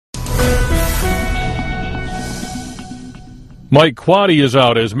Mike Quade is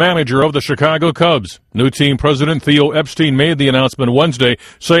out as manager of the Chicago Cubs. New team president Theo Epstein made the announcement Wednesday,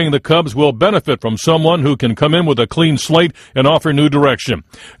 saying the Cubs will benefit from someone who can come in with a clean slate and offer new direction.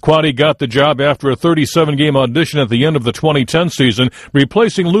 Quade got the job after a 37-game audition at the end of the 2010 season,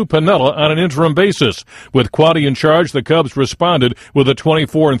 replacing Lou Piniella on an interim basis. With Quade in charge, the Cubs responded with a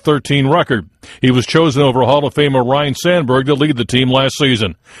 24-13 record. He was chosen over Hall of Famer Ryne Sandberg to lead the team last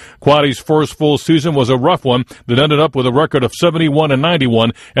season. Quade's first full season was a rough one that ended up with a record of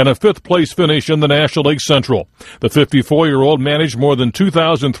 71-91 and a fifth-place finish in the National League Central. The 54-year-old managed more than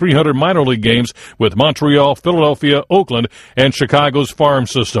 2,300 minor league games with Montreal, Philadelphia, Oakland, and Chicago's farm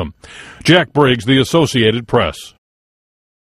system. Jack Briggs, The Associated Press.